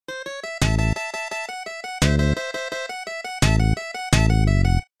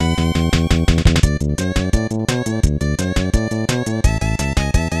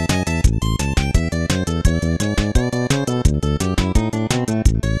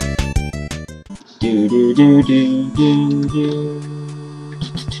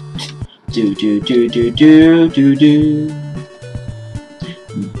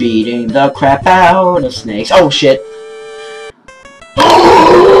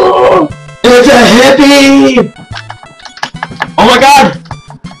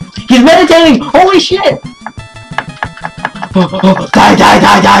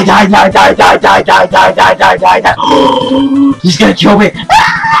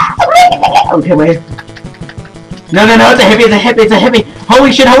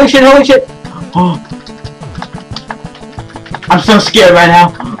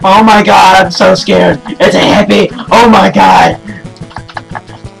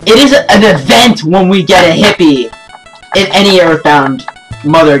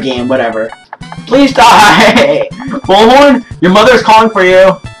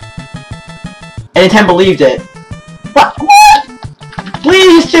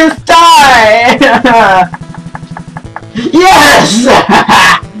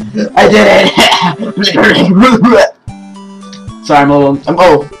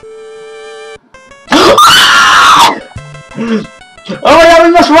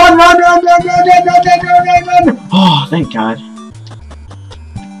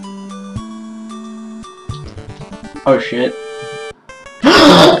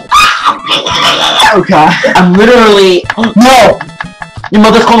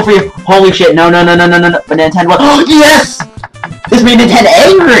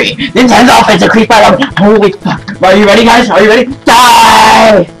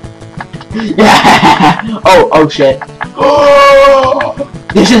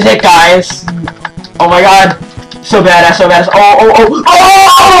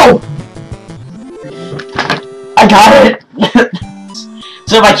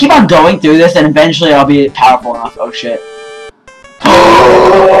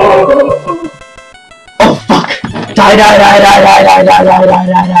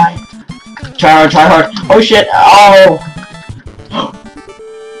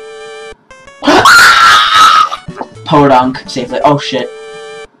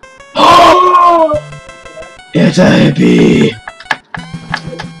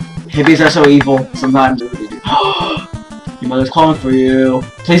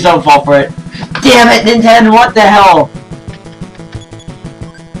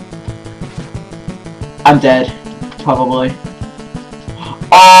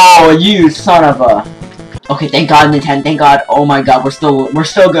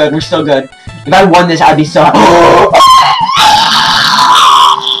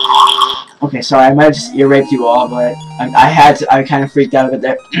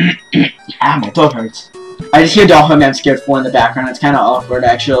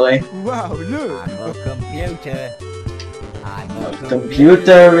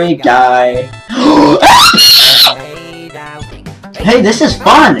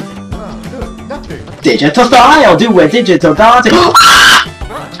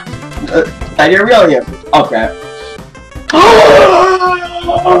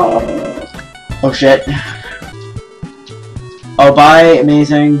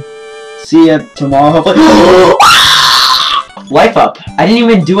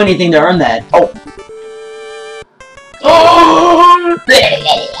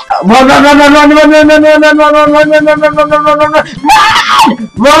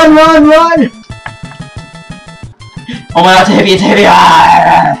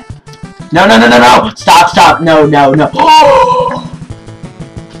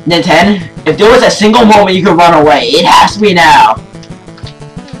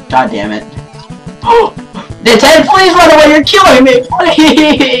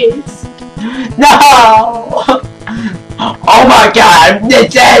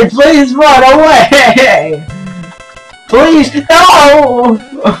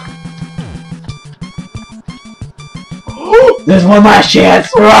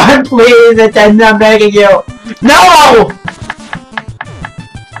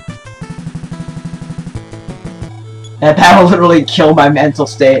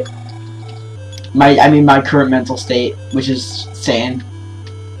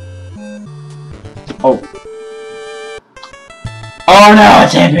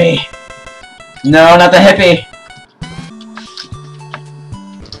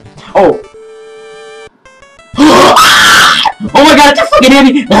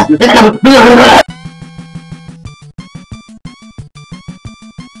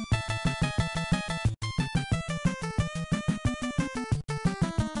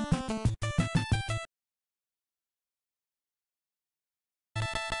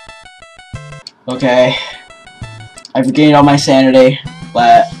Okay. I've regained all my sanity.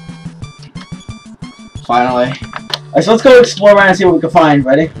 Finally. Alright, so let's go explore around and see what we can find.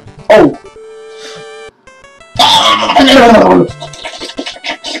 Ready? Oh!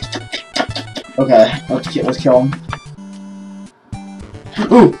 Okay, let's kill him.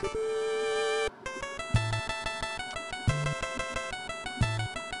 Ooh!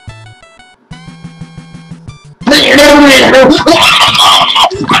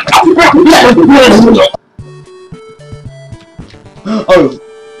 Oh!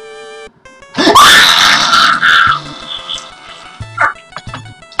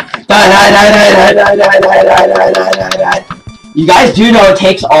 You guys do know it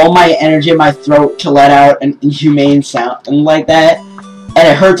takes all my energy in my throat to let out an inhumane sound like that, and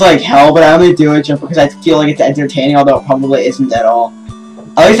it hurts like hell, but I only do it just because I feel like it's entertaining, although it probably isn't at all.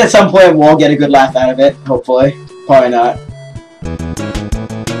 At least at some point we'll get a good laugh out of it, hopefully. Probably not.